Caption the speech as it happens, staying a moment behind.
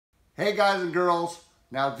Hey guys and girls,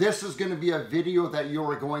 now this is going to be a video that you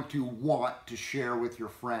are going to want to share with your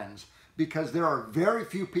friends because there are very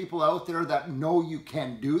few people out there that know you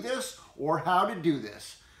can do this or how to do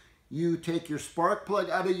this. You take your spark plug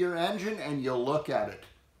out of your engine and you look at it.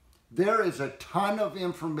 There is a ton of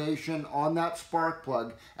information on that spark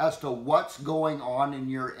plug as to what's going on in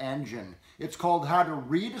your engine. It's called How to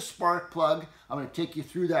Read a Spark Plug. I'm going to take you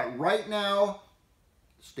through that right now.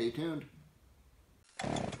 Stay tuned.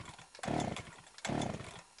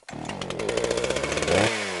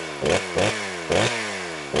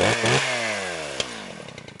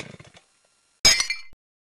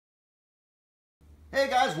 Hey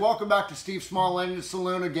guys, welcome back to Steve Small Engine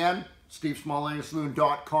Saloon again.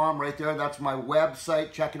 SteveSmallEngineSaloon.com right there. That's my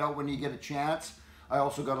website. Check it out when you get a chance. I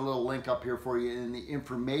also got a little link up here for you in the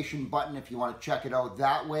information button if you want to check it out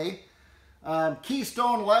that way.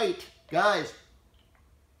 Keystone Light, guys.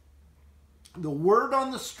 The word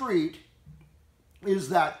on the street is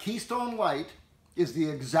that Keystone Light is the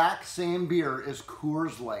exact same beer as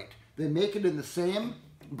Coors Light. They make it in the same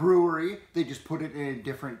brewery, they just put it in a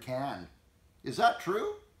different can. Is that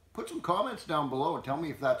true? Put some comments down below and tell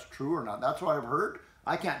me if that's true or not. That's what I've heard.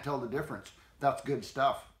 I can't tell the difference. That's good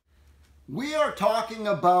stuff. We are talking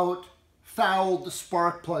about fouled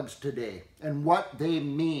spark plugs today and what they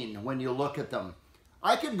mean when you look at them.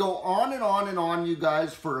 I could go on and on and on, you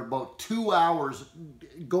guys, for about 2 hours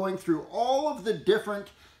going through all of the different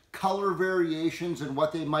color variations and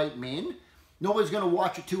what they might mean. Nobody's going to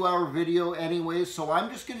watch a 2-hour video anyways, so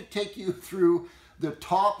I'm just going to take you through the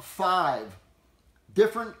top 5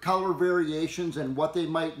 different color variations and what they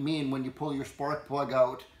might mean when you pull your spark plug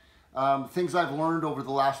out. Things I've learned over the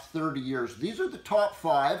last 30 years. These are the top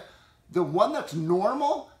 5. The one that's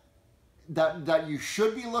normal, that you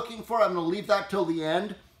should be looking for, I'm going to leave that till the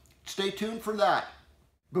end. Stay tuned for that.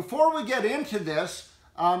 Before we get into this,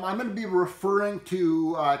 I'm going to be referring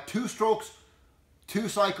to 2 strokes, 2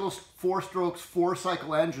 cycles, 4 strokes, 4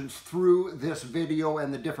 cycle engines through this video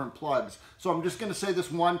and the different plugs. So I'm just going to say this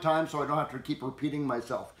one time so I don't have to keep repeating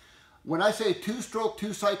myself. When I say 2-stroke,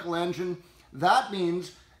 2-cycle engine, that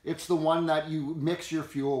means it's the one that you mix your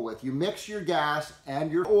fuel with. You mix your gas and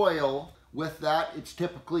your oil with that. It's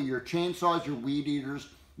typically your chainsaws, your weed eaters,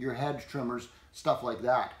 your hedge trimmers, stuff like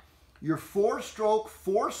that. Your 4-stroke,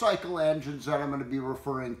 4-cycle engines that I'm going to be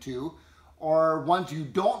referring to are ones you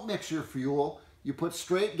don't mix your fuel. You put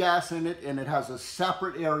straight gas in it and it has a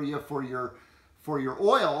separate area for your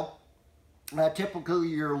oil. Typically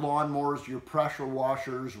your lawnmowers, your pressure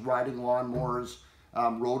washers, riding lawnmowers,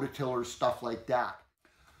 rototillers, stuff like that.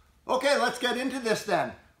 Okay, let's get into this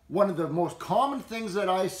then. One of the most common things that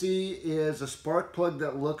I see is a spark plug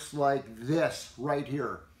that looks like this right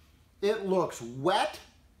here. It looks wet,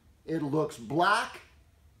 it looks black,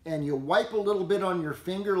 and you wipe a little bit on your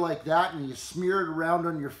finger like that and you smear it around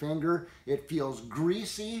on your finger. It feels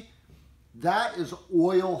greasy. That is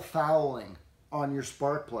oil fouling on your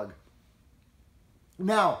spark plug.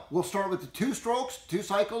 Now, we'll start with the 2 strokes, 2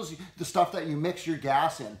 cycles, the stuff that you mix your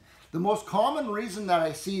gas in. The most common reason that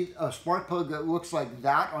I see a spark plug that looks like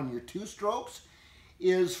that on your 2 strokes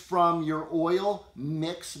is from your oil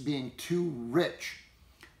mix being too rich.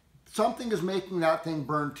 Something is making that thing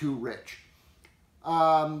burn too rich.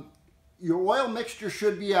 Your oil mixture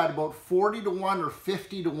should be at about 40 to 1 or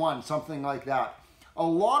 50 to 1, something like that. A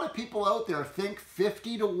lot of people out there think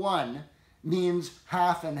 50 to 1 means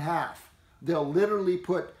half and half. They'll literally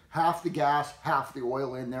put half the gas, half the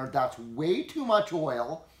oil in there. That's way too much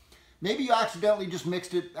oil. Maybe you accidentally just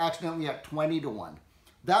mixed it accidentally at 20 to 1.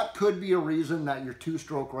 That could be a reason that your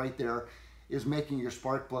 2-stroke right there is making your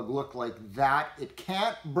spark plug look like that. It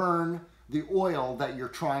can't burn the oil that you're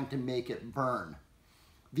trying to make it burn.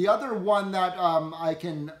 The other one that I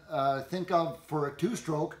can think of for a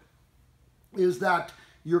 2-stroke is that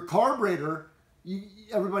your carburetor,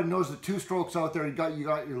 everybody knows the 2 strokes out there. You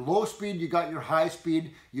got your low speed, you got your high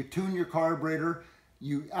speed. You tune your carburetor.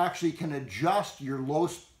 You actually can adjust your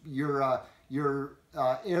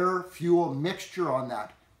air fuel mixture on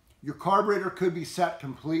that. Your carburetor could be set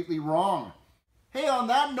completely wrong. Hey, on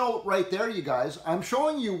that note right there, you guys, I'm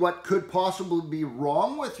showing you what could possibly be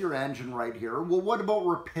wrong with your engine right here. Well, what about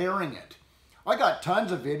repairing it? I got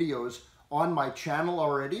tons of videos on my channel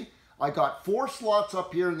already. I got 4 slots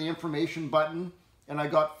up here in the information button, and I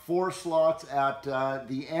got 4 slots at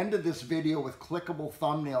the end of this video with clickable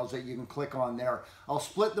thumbnails that you can click on there. I'll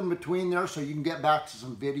split them between there so you can get back to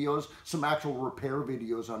some videos, some actual repair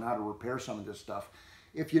videos on how to repair some of this stuff.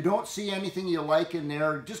 If you don't see anything you like in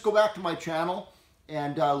there, just go back to my channel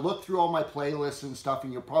and look through all my playlists and stuff,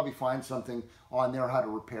 and you'll probably find something on there how to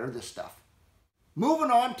repair this stuff.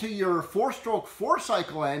 Moving on to your 4-stroke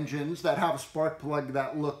 4-cycle engines that have a spark plug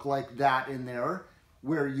that look like that in there,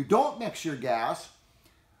 where you don't mix your gas.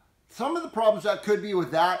 Some of the problems that could be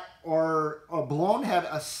with that are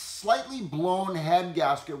a slightly blown head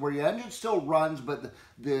gasket where your engine still runs, but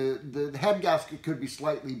the head gasket could be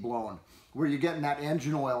slightly blown, where you're getting that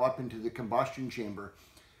engine oil up into the combustion chamber.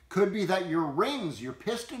 Could be that your rings, your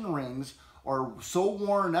piston rings, are so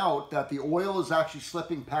worn out that the oil is actually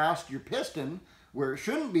slipping past your piston where it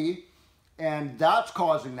shouldn't be, and that's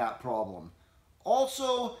causing that problem.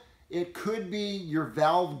 Also, it could be your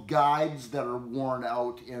valve guides that are worn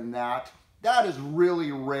out in that. That is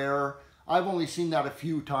really rare. I've only seen that a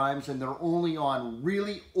few times, and they're only on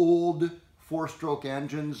really old 4-stroke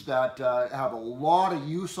engines that have a lot of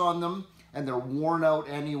use on them, and they're worn out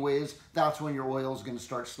anyways. That's when your oil is going to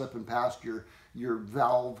start slipping past your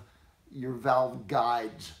valve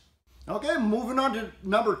guides. Okay, moving on to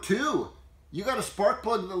number 2. You got a spark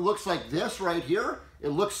plug that looks like this right here. It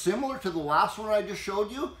looks similar to the last one I just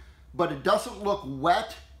showed you, but it doesn't look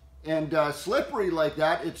wet and slippery like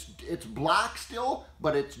that. It's black still,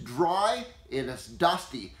 but it's dry and it's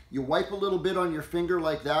dusty. You wipe a little bit on your finger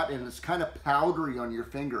like that, and it's kind of powdery on your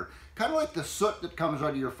finger. Kind of like the soot that comes out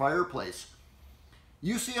of your fireplace.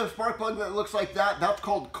 You see a spark plug that looks like that, that's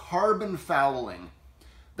called carbon fouling.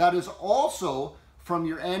 That is also from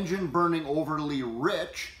your engine burning overly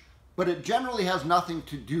rich, but it generally has nothing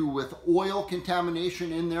to do with oil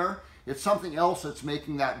contamination in there. It's something else that's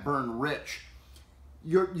making that burn rich.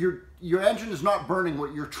 Your engine is not burning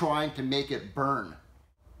what you're trying to make it burn.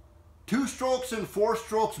 2-strokes and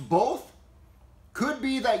 4-strokes both. Could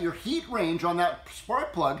be that your heat range on that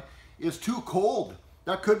spark plug is too cold.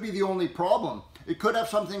 That could be the only problem. It could have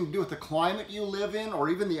something to do with the climate you live in, or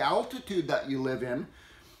even the altitude that you live in,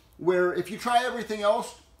 where if you try everything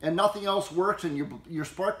else and nothing else works and your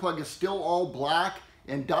spark plug is still all black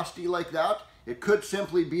and dusty like that, it could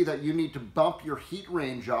simply be that you need to bump your heat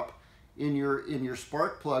range up in your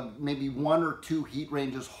spark plug, maybe 1 or 2 heat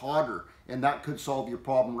ranges hotter, and that could solve your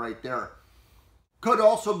problem right there. Could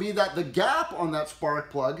also be that the gap on that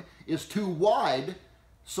spark plug is too wide,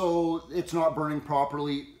 so it's not burning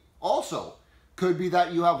properly also. Could be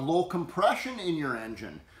that you have low compression in your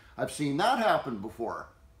engine. I've seen that happen before.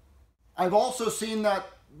 I've also seen that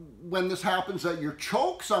when this happens, that your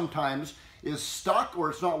choke sometimes is stuck or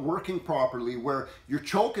it's not working properly, where your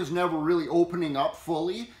choke is never really opening up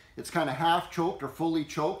fully. It's kind of half choked or fully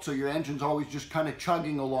choked, so your engine's always just kind of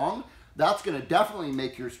chugging along. That's going to definitely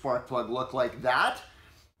make your spark plug look like that.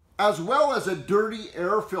 As well as a dirty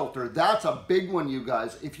air filter. That's a big one, you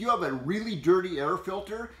guys. If you have a really dirty air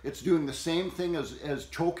filter, it's doing the same thing as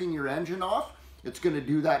choking your engine off. It's going to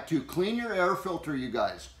do that too. Clean your air filter, you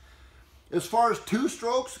guys. As far as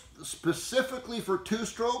 2-strokes, specifically for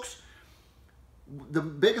 2-strokes, the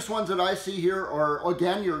biggest ones that I see here are,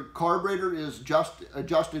 again, your carburetor is just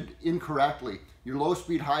adjusted incorrectly. Your low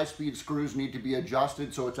speed, high speed screws need to be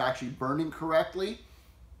adjusted so it's actually burning correctly.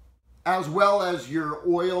 As well as your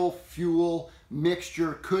oil fuel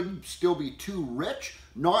mixture could still be too rich,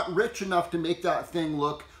 not rich enough to make that thing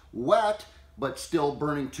look wet, but still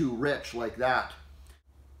burning too rich like that.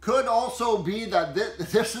 Could also be that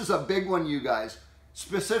this is a big one, you guys.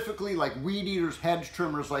 Specifically like weed eaters, hedge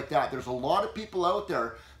trimmers like that. There's a lot of people out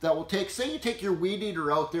there that will take, say you take your weed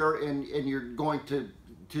eater out there and you're going to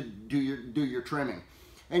do your trimming.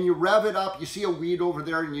 And you rev it up, you see a weed over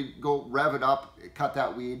there and you go rev it up, cut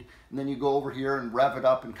that weed, and then you go over here and rev it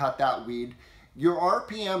up and cut that weed. Your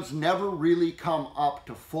RPMs never really come up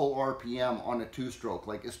to full RPM on a 2-stroke,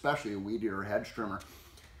 like especially a weed eater or hedge trimmer.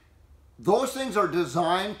 Those things are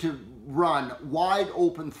designed to run wide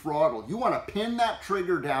open throttle. You want to pin that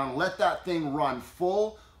trigger down, let that thing run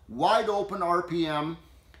full, wide open RPM,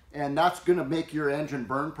 and that's going to make your engine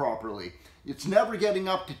burn properly. It's never getting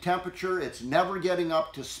up to temperature, it's never getting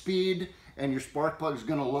up to speed, and your spark plug is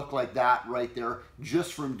going to look like that right there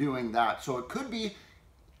just from doing that. So it could be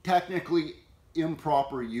technically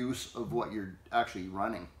improper use of what you're actually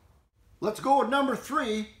running. Let's go with number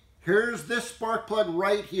 3. Here's this spark plug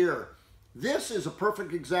right here. This is a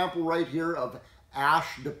perfect example right here of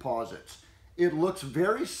ash deposits. It looks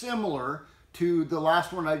very similar to the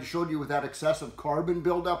last one I showed you with that excessive carbon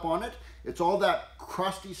buildup on it. It's all that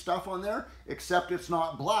crusty stuff on there, except it's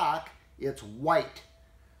not black, it's white.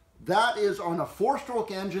 That is on a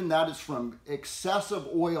 4-stroke engine. That is from excessive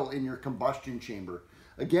oil in your combustion chamber.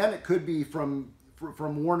 Again, it could be from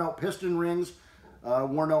worn out piston rings,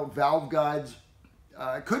 worn out valve guides.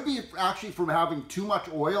 It could be actually from having too much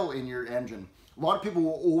oil in your engine. A lot of people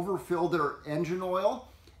will overfill their engine oil,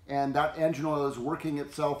 and that engine oil is working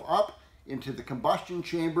itself up into the combustion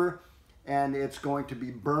chamber, and it's going to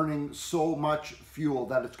be burning so much fuel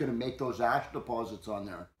that it's going to make those ash deposits on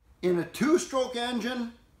there. In a two-stroke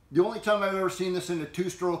engine, the only time I've ever seen this in a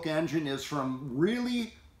two-stroke engine is from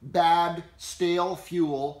really bad stale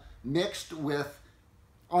fuel mixed with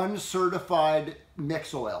uncertified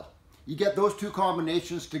mix oil. You get those two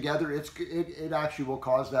combinations together, it actually will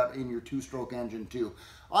cause that in your two-stroke engine too.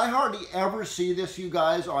 I hardly ever see this, you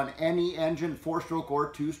guys, on any engine, four-stroke or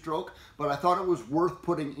two-stroke, but I thought it was worth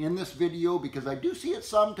putting in this video because I do see it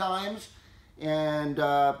sometimes. And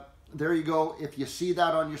there you go. If you see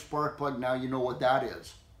that on your spark plug, now you know what that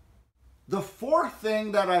is. The fourth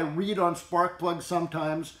thing that I read on spark plugs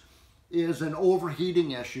sometimes is an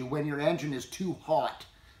overheating issue when your engine is too hot.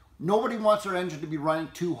 Nobody wants their engine to be running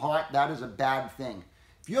too hot. That is a bad thing.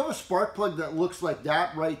 If you have a spark plug that looks like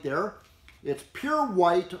that right there, it's pure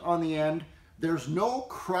white on the end. There's no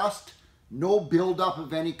crust, no buildup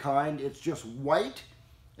of any kind. It's just white.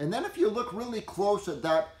 And then if you look really close at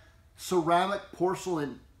that ceramic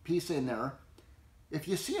porcelain piece in there, if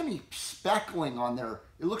you see any speckling on there,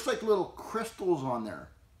 it looks like little crystals on there.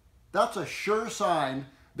 That's a sure sign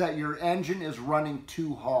that your engine is running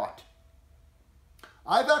too hot.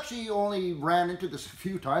 I've actually only ran into this a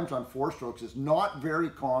few times on four-strokes. It's not very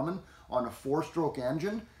common on a four-stroke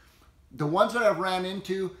engine. The ones that I've ran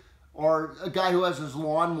into are a guy who has his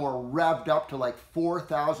lawnmower revved up to like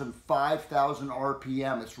 4,000, 5,000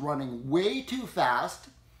 RPM. It's running way too fast,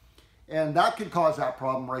 and that could cause that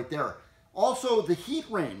problem right there. Also, the heat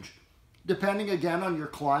range, depending again on your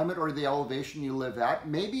climate or the elevation you live at,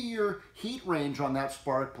 maybe your heat range on that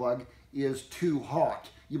spark plug is too hot.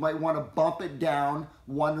 You might want to bump it down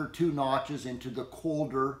 1 or 2 notches into the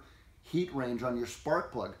colder heat range on your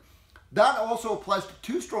spark plug. That also applies to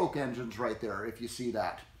two-stroke engines right there, if you see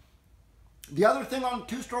that. The other thing on a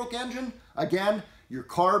two-stroke engine, again, your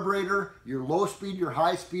carburetor, your low-speed, your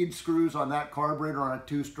high-speed screws on that carburetor on a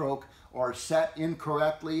two-stroke are set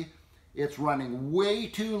incorrectly. It's running way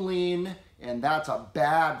too lean, and that's a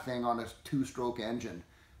bad thing on a two-stroke engine.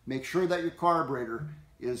 Make sure that your carburetor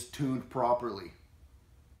is tuned properly.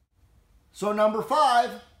 So number 5,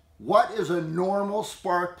 what is a normal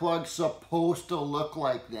spark plug supposed to look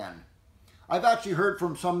like then? I've actually heard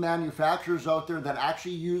from some manufacturers out there that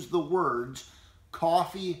actually use the words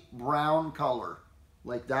coffee brown color,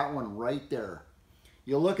 like that one right there.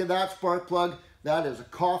 You look at that spark plug, that is a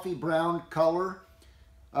coffee brown color.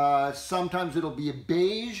 Sometimes it'll be a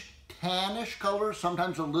beige, tannish color,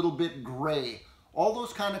 sometimes a little bit gray. All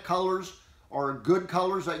those kind of colors are good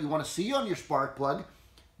colors that you want to see on your spark plug.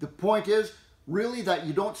 The point is really that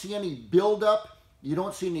you don't see any buildup, you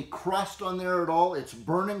don't see any crust on there at all. It's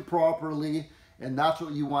burning properly, and that's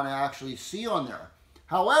what you want to actually see on there.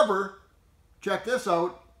 However, check this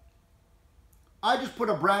out. I just put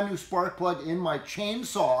a brand new spark plug in my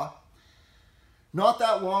chainsaw not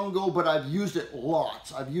that long ago, but I've used it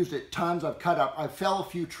lots. I've used it tons. I've felled a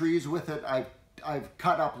few trees with it. I've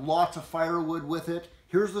cut up lots of firewood with it.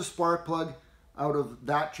 Here's the spark plug out of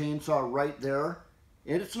that chainsaw right there.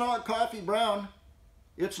 And it's not coffee brown.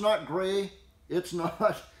 It's not gray. It's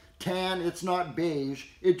not tan. It's not beige.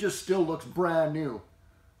 It just still looks brand new.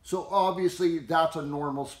 So obviously that's a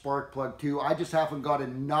normal spark plug too. I just haven't got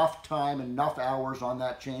enough time, enough hours on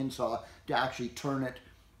that chainsaw to actually turn it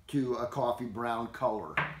to a coffee brown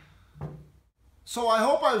color. So I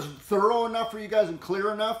hope I was thorough enough for you guys and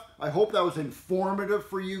clear enough. I hope that was informative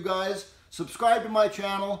for you guys. Subscribe to my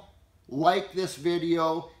channel, like this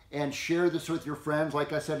video, and share this with your friends.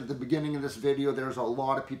 Like I said at the beginning of this video, there's a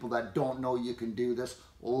lot of people that don't know you can do this.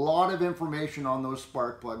 A lot of information on those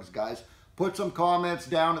spark plugs, guys. Put some comments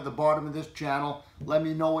down at the bottom of this channel. Let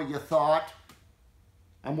me know what you thought.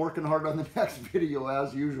 I'm working hard on the next video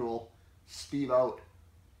as usual. Steve out.